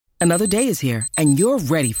Another day is here, and you're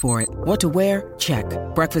ready for it. What to wear? Check.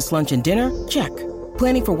 Breakfast, lunch, and dinner? Check.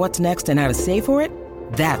 Planning for what's next and how to save for it?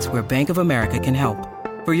 That's where Bank of America can help.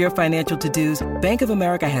 For your financial to-dos, Bank of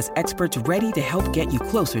America has experts ready to help get you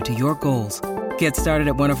closer to your goals. Get started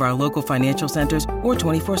at one of our local financial centers or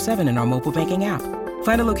 24/7 in our mobile banking app.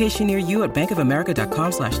 Find a location near you at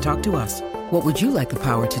bankofamerica.com/talktous. What would you like the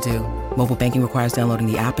power to do? Mobile banking requires downloading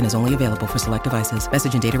the app and is only available for select devices.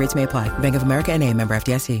 Message and data rates may apply. Bank of America N.A., member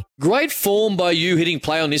FDIC. Great form by you hitting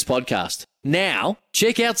play on this podcast. Now,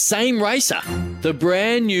 check out Same Racer, the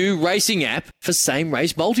brand new racing app for same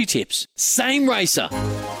race multi-tips. Same Racer.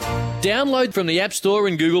 Download from the App Store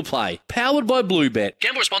and Google Play. Powered by Bluebet.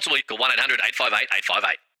 Gamble responsibly. Call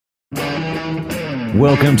 1-800-858-858.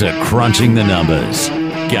 Welcome to Crunching the Numbers.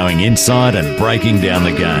 Going inside and breaking down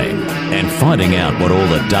the game and finding out what all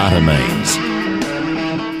the data means.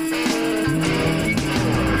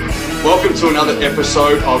 Welcome to another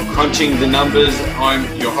episode of Crunching the Numbers. I'm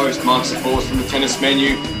your host, Mark Sapors from the Tennis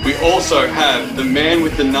Menu. We also have the man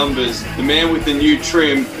with the numbers, the man with the new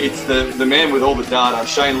trim. It's the man with all the data,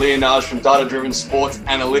 Shane Leonage from Data Driven Sports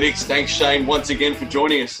Analytics. Thanks, Shane, once again for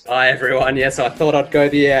joining us. Hi, everyone. Yes, I thought I'd go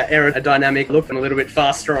the aerodynamic look and a little bit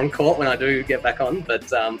faster on court when I do get back on.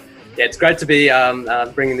 But yeah, it's great to be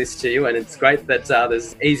bringing this to you, and it's great that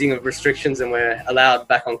there's easing of restrictions and we're allowed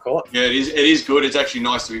back on court. Yeah, it is good. It's actually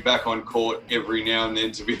nice to be back on court every now and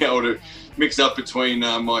then, to be able to mix up between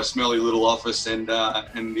my smelly little office and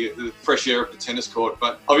the fresh air of the tennis court.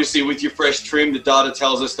 But obviously with your fresh trim, the data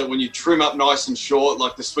tells us that when you trim up nice and short,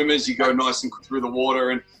 like the swimmers, you go nice and through the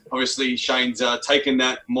water. And obviously Shane's taken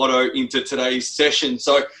that motto into today's session.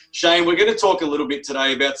 So Shane, we're going to talk a little bit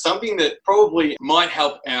today about something that probably might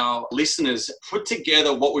help our listeners put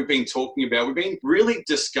together what we've been talking about. We've been really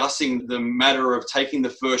discussing the matter of taking the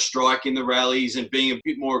first strike in the rallies and being a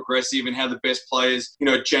bit more aggressive, and how the best players,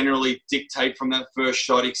 generally dictate from that first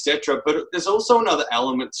shot, etc. But there's also another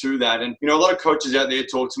element to that. And, a lot of coaches out there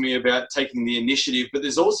talk to me about taking the initiative, but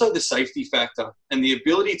there's also the safety factor and the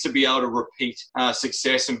ability to be able to repeat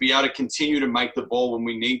success and be able to continue to make the ball when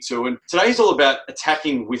we need to. And today's all about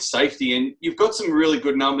attacking with safety, and you've got some really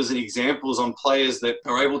good numbers and examples on players that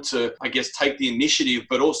are able to, I guess, take the initiative,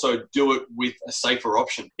 but also do it with a safer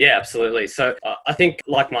option. Yeah, absolutely. So I think,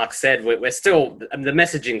 like Mark said, we're still, the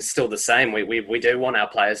messaging's still the same. We do want our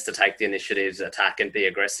players to take the initiatives, attack and be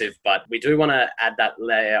aggressive, but we do want to add that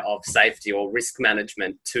layer of safety or risk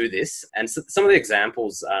management to this. And so some of the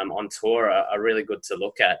examples on tour are really good to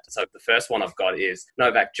look at. So the first one I've got is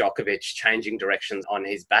Novak Djokovic changing directions on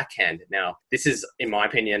his backhand. Now, this is, in my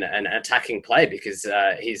opinion, an attacking play because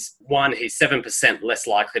he's 7% less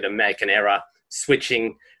likely to make an error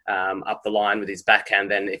switching up the line with his backhand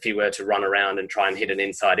than if he were to run around and try and hit an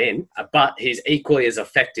inside in. But he's equally as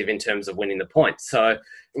effective in terms of winning the point. So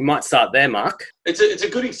we might start there, Mark. It's a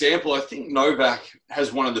good example. I think Novak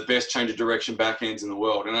has one of the best change of direction backhands in the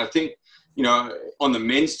world. And I think, on the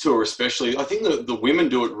men's tour especially, I think the women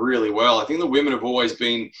do it really well. I think the women have always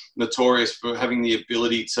been notorious for having the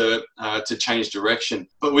ability to change direction.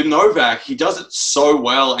 But with Novak, he does it so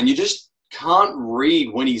well, and you just can't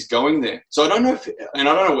read when he's going there. So I don't know I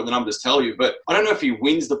don't know what the numbers tell you, but I don't know if he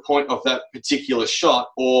wins the point of that particular shot,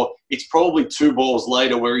 or it's probably two balls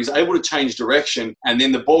later where he's able to change direction and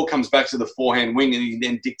then the ball comes back to the forehand wing and he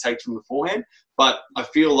then dictates from the forehand. But I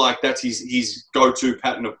feel like that's his go-to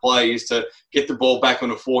pattern of play, is to get the ball back on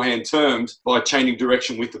a forehand terms by changing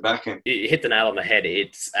direction with the backhand. You hit the nail on the head.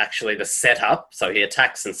 It's actually the setup. So he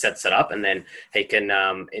attacks and sets it up, and then he can,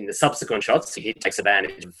 in the subsequent shots, he takes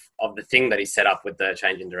advantage of the thing that he set up with the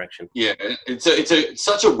change in direction. Yeah, it's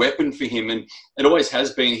such a weapon for him, and it always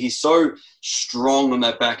has been. He's so strong on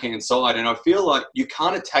that backhand side, and I feel like you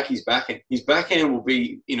can't attack his backhand. His backhand will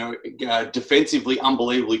be, defensively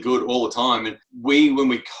unbelievably good all the time. And when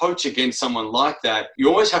we coach against someone like that, you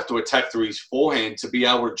always have to attack through his forehand to be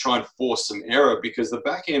able to try and force some error, because the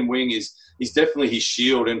backhand wing is definitely his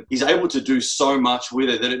shield, and he's able to do so much with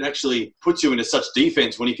it that it actually puts you into such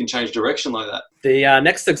defense when he can change direction like that. The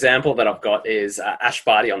next example that I've got is Ash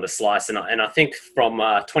Barty on the slice, and I think from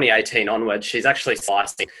 2018 onwards, she's actually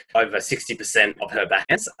slicing over 60% of her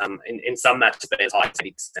backhands. In some matches, it's high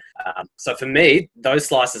 80%. So for me, those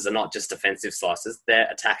slices are not just defensive slices; they're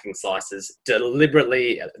attacking slices.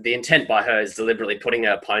 Deliberately, the intent by her is deliberately putting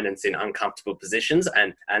her opponents in uncomfortable positions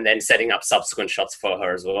and then setting up subsequent shots for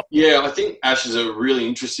her as well. Yeah, I think Ash is a really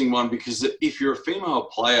interesting one, because if you're a female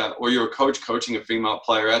player or you're a coach coaching a female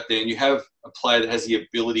player out there and you have a player that has the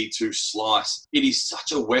ability to slice. It is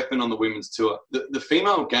such a weapon on the women's tour. The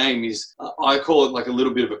female game is, I call it like a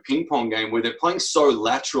little bit of a ping pong game where they're playing so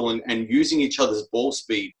lateral and using each other's ball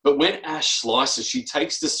speed. But when Ash slices, she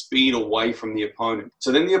takes the speed away from the opponent.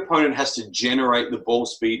 So then the opponent has to generate the ball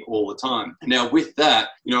speed all the time. Now with that,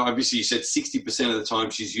 obviously you said 60% of the time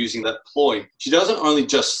she's using that ploy. She doesn't only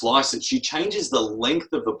just slice it, she changes the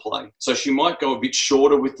length of the play. So she might go a bit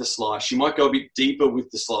shorter with the slice. She might go a bit deeper with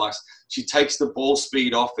the slice. She takes the ball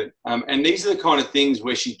speed off it. And these are the kind of things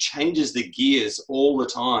where she changes the gears all the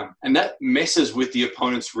time. And that messes with the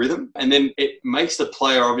opponent's rhythm. And then it makes the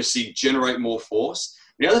player obviously generate more force.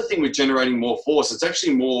 The other thing with generating more force, it's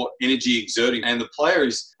actually more energy exerting. And the player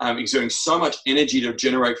is exerting so much energy to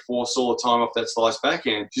generate force all the time off that slice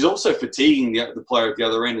backhand. She's also fatiguing the player at the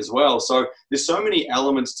other end as well. So there's so many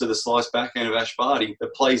elements to the slice backhand of Ash Barty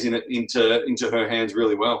that plays into her hands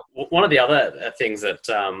really well. One of the other things that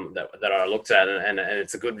I looked at, and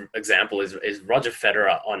it's a good example, is Roger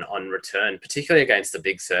Federer on return, particularly against the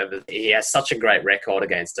big servers. He has such a great record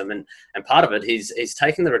against them. And part of it, he's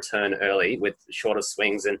taking the return early with shorter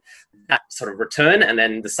swings. And that sort of return and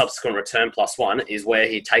then the subsequent return +1 is where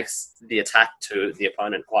he takes the attack to the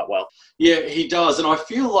opponent quite well. Yeah, he does. And I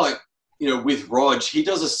feel like, with Rog, he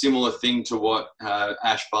does a similar thing to what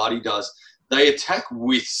Ash Barty does. They attack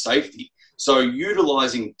with safety. So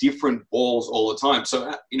utilising different balls all the time.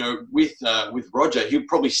 So, with Roger, he'll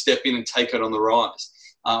probably step in and take it on the rise.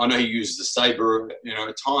 I know he uses the sabre,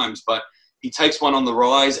 at times, but he takes one on the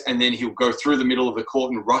rise and then he'll go through the middle of the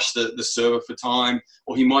court and rush the server for time.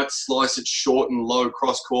 Or he might slice it short and low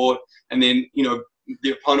cross court. And then,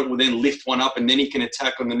 the opponent will then lift one up and then he can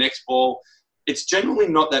attack on the next ball. It's generally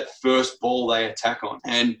not that first ball they attack on.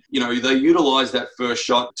 And, they utilize that first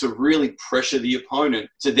shot to really pressure the opponent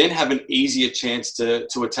to then have an easier chance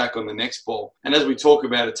to attack on the next ball. And as we talk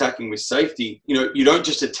about attacking with safety, you don't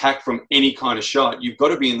just attack from any kind of shot. You've got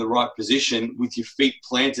to be in the right position with your feet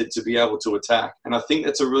planted to be able to attack. And I think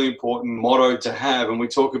that's a really important motto to have. And we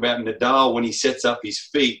talk about Nadal when he sets up his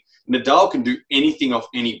feet. Nadal can do anything off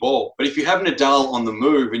any ball. But if you have Nadal on the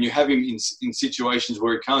move and you have him in situations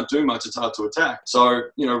where he can't do much, it's hard to attack. So,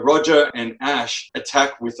 Roger and Ash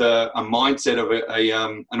attack with a mindset of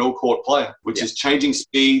an all-court player, which is changing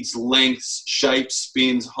speeds, lengths, shapes,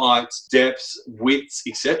 spins, heights, depths, widths,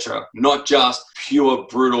 etc. Not just pure,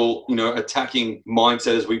 brutal, attacking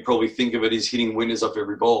mindset as we probably think of it as hitting winners off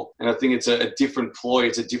every ball. And I think it's a different ploy.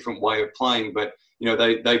 It's a different way of playing. But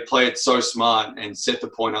they play it so smart and set the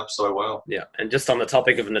point up so well. Yeah, and just on the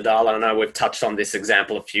topic of Nadal, I know we've touched on this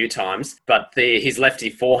example a few times, but his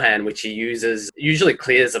lefty forehand, which he uses, usually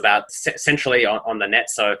clears about centrally on the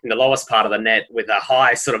net, so in the lowest part of the net with a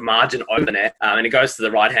high sort of margin over the net, and it goes to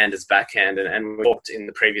the right-hander's backhand. And we talked in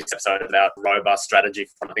the previous episode about robust strategy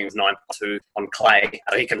from, I think it was 9.2 on clay.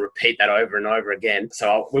 He can repeat that over and over again.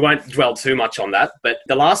 So we won't dwell too much on that. But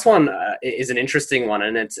the last one is an interesting one,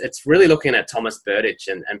 and it's really looking at Thomas Berdych,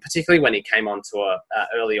 and particularly when he came on tour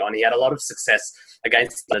early on, he had a lot of success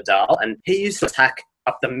against Nadal, and he used to attack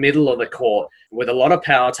up the middle of the court with a lot of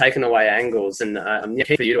power, taking away angles, and I'm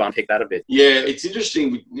keen for you to unpick that a bit. Yeah, it's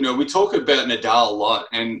interesting. We talk about Nadal a lot,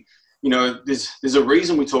 and there's a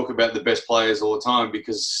reason we talk about the best players all the time,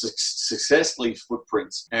 because success leaves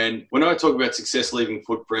footprints. And when I talk about success leaving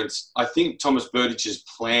footprints, I think Thomas Berdych's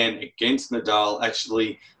plan against Nadal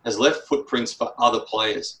actually has left footprints for other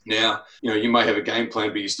players. Now, you may have a game plan,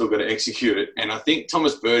 but you still got to execute it. And I think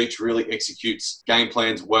Thomas Berdych really executes game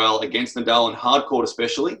plans well against Nadal and hard court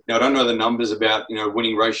especially. Now, I don't know the numbers about,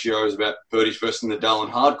 winning ratios about Berdych versus Nadal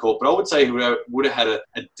and hard court, but I would say he would have had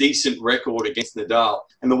a decent record against Nadal.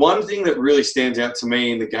 And the one thing that really stands out to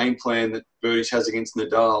me in the game plan that Berdych has against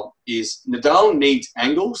Nadal is Nadal needs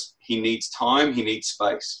angles, he needs time, he needs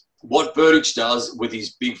space. What Berdych does with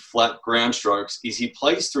his big flat ground strokes is he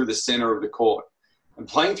plays through the center of the court. And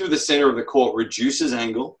playing through the center of the court reduces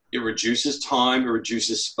angle, it reduces time, it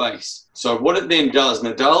reduces space. So what it then does,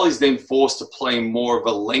 Nadal is then forced to play more of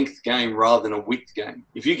a length game rather than a width game.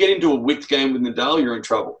 If you get into a width game with Nadal, you're in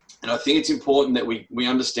trouble. And I think it's important that we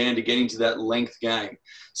understand to get into that length game.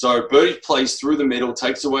 So Berdych plays through the middle,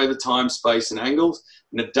 takes away the time, space, and angles.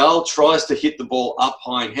 Nadal tries to hit the ball up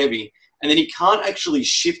high and heavy, and then he can't actually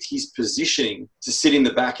shift his positioning to sit in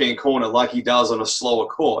the backhand corner like he does on a slower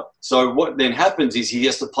court. So what then happens is he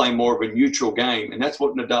has to play more of a neutral game, and that's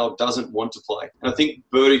what Nadal doesn't want to play. And I think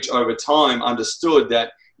Berdych over time understood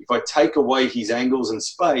that If I take away his angles and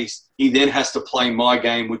space, he then has to play my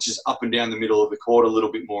game, which is up and down the middle of the court a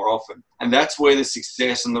little bit more often. And that's where the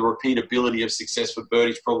success and the repeatability of success for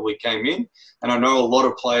Birdie probably came in. And I know a lot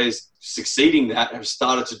of players succeeding that have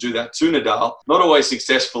started to do that to Nadal. Not always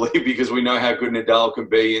successfully, because we know how good Nadal can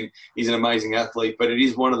be and he's an amazing athlete, but it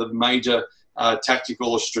is one of the major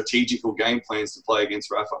tactical or strategical game plans to play against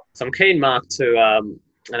Rafa. So I'm keen, Mark, to...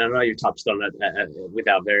 and I know you touched on it with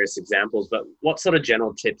our various examples, but what sort of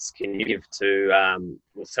general tips can you give to,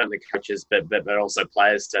 well, certainly coaches, but also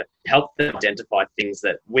players to help them identify things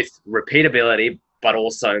that with repeatability, but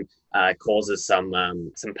also causes some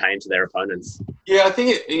pain to their opponents? Yeah, I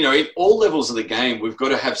think, in all levels of the game, we've got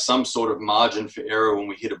to have some sort of margin for error when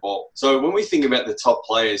we hit a ball. So when we think about the top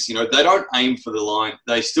players, they don't aim for the line.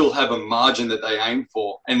 They still have a margin that they aim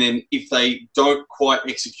for. And then if they don't quite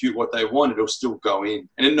execute what they want, it'll still go in.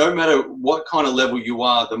 And no matter what kind of level you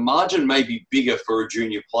are, the margin may be bigger for a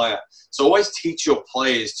junior player. So always teach your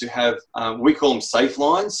players to have, we call them safe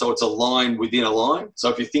lines. So it's a line within a line. So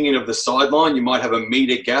if you're thinking of the sideline, you might have a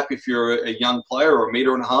meter gap if you're a young player, or 1.5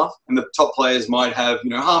 meters. And the top players might have,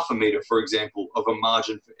 0.5 meter, for example, of a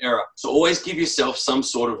margin for error. So always give yourself some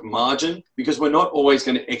sort of margin, because we're not always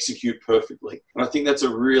going to execute perfectly. And I think that's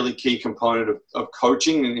a really key component of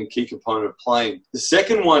coaching and key component of playing. The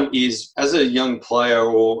second one is, as a young player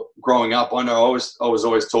or growing up, I know I was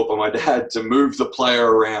always taught by my dad to move the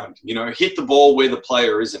player around, hit the ball where the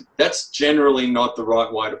player isn't. That's generally not the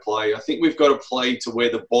right way to play. I think we've got to play to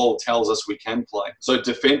where the ball tells us we can play. So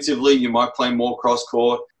defensively, you might play more cross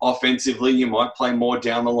court. Offensively, you might play more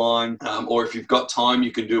down the line. Or if you've got time,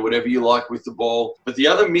 you can do whatever you like with the ball. But the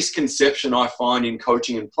other misconception I find in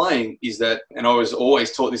coaching and playing is that, and I was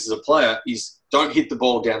always taught this as a player, is don't hit the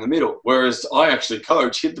ball down the middle. Whereas I actually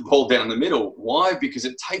coach, hit the ball down the middle. Why? Because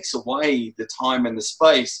it takes away the time and the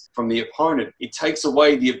space from the opponent. It takes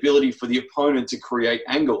away the ability for the opponent to create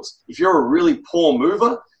angles. If you're a really poor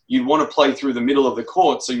mover, you'd want to play through the middle of the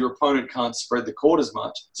court so your opponent can't spread the court as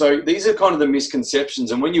much. So these are kind of the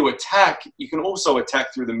misconceptions. And when you attack, you can also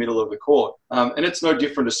attack through the middle of the court. And it's no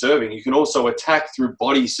different to serving. You can also attack through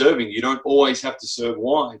body serving. You don't always have to serve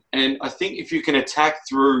wide. And I think if you can attack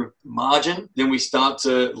through margin, then we start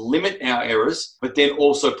to limit our errors, but then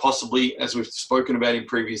also possibly, as we've spoken about in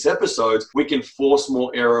previous episodes, we can force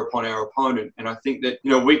more error upon our opponent. And I think that,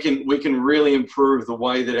 we can really improve the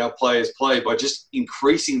way that our players play by just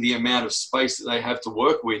increasing the amount of space that they have to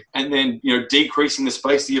work with, and then decreasing the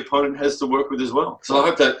space the opponent has to work with as well. So I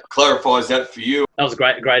hope that clarifies that for you. That was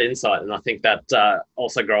great insight, and I think that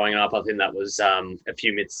also growing up, I think that was a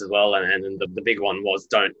few myths as well, and the big one was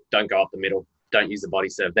don't go up the middle. Don't use the body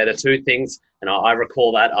serve. They're the two things, and I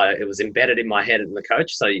recall that it was embedded in my head in the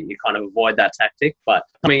coach, so you kind of avoid that tactic. But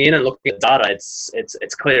coming in and looking at data,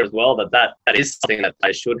 it's clear as well that is something that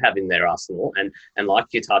they should have in their arsenal. And like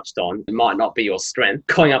you touched on, it might not be your strength.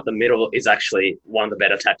 Going up the middle is actually one of the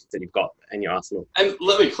better tactics that you've got in your arsenal. And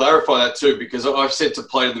let me clarify that too, because I've said to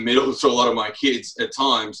play in the middle to a lot of my kids at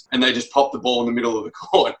times, and they just pop the ball in the middle of the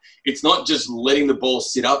court. It's not just letting the ball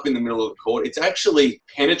sit up in the middle of the court. It's actually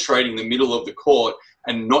penetrating the middle of the court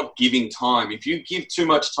and not giving time. If you give too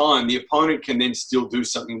much time, the opponent can then still do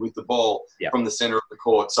something with the ball from the center of the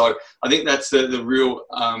court. So I think that's the real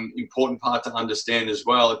important part to understand as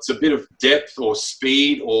well. It's a bit of depth or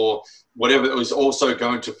speed or whatever that was also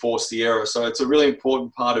going to force the error. So it's a really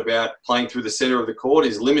important part about playing through the center of the court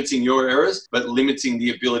is limiting your errors, but limiting the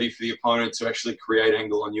ability for the opponent to actually create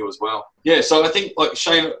angle on you as well. Yeah, so I think,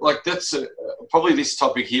 Shane, that's probably this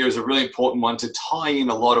topic here is a really important one to tie in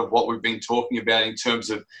a lot of what we've been talking about in terms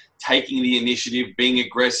of taking the initiative, being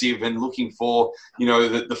aggressive and looking for,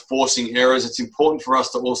 the forcing errors. It's important for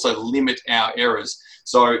us to also limit our errors.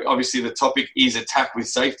 So obviously the topic is attack with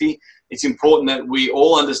safety. It's important that we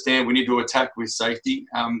all understand we need to attack with safety.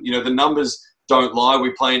 The numbers don't lie.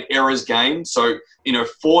 We play an errors game. So,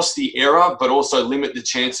 force the error, but also limit the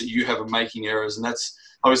chance that you have of making errors. And that's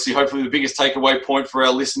obviously, hopefully, the biggest takeaway point for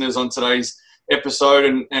our listeners on today's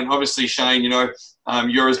episode. And obviously, Shane,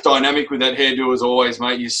 you're as dynamic with that hairdo as always,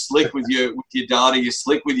 mate. You're slick with your data. You're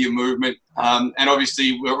slick with your movement. And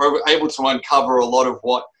obviously, we're able to uncover a lot of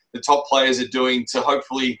what the top players are doing to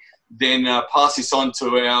hopefully then pass this on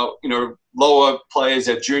to our, lower players,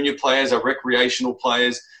 our junior players, our recreational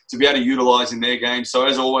players to be able to utilise in their game. So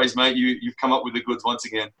as always, mate, you've come up with the goods once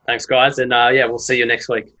again. Thanks, guys. And we'll see you next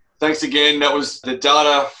week. Thanks again. That was the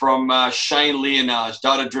data from Shane Leonage,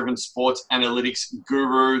 data-driven sports analytics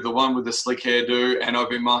guru, the one with the slick hairdo, and I've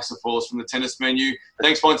been Mark Safalis from the Tennis Menu.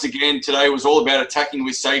 Thanks once again. Today was all about attacking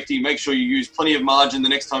with safety. Make sure you use plenty of margin the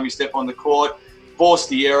next time you step on the court. Force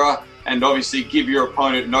the error, and obviously give your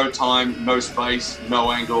opponent no time, no space,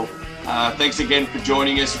 no angle. Thanks again for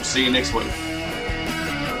joining us. We'll see you next week.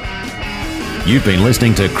 You've been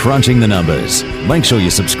listening to Crunching the Numbers. Make sure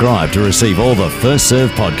you subscribe to receive all the First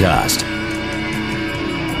Serve podcast.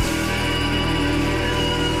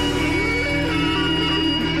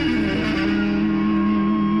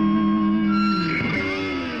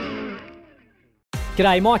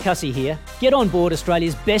 G'day, Mike Hussey here. Get on board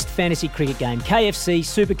Australia's best fantasy cricket game, KFC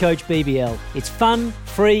Supercoach BBL. It's fun,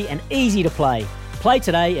 free and easy to play. Play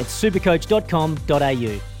today at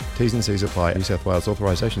supercoach.com.au. T's and C's apply. New South Wales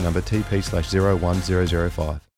authorisation number TP/01005.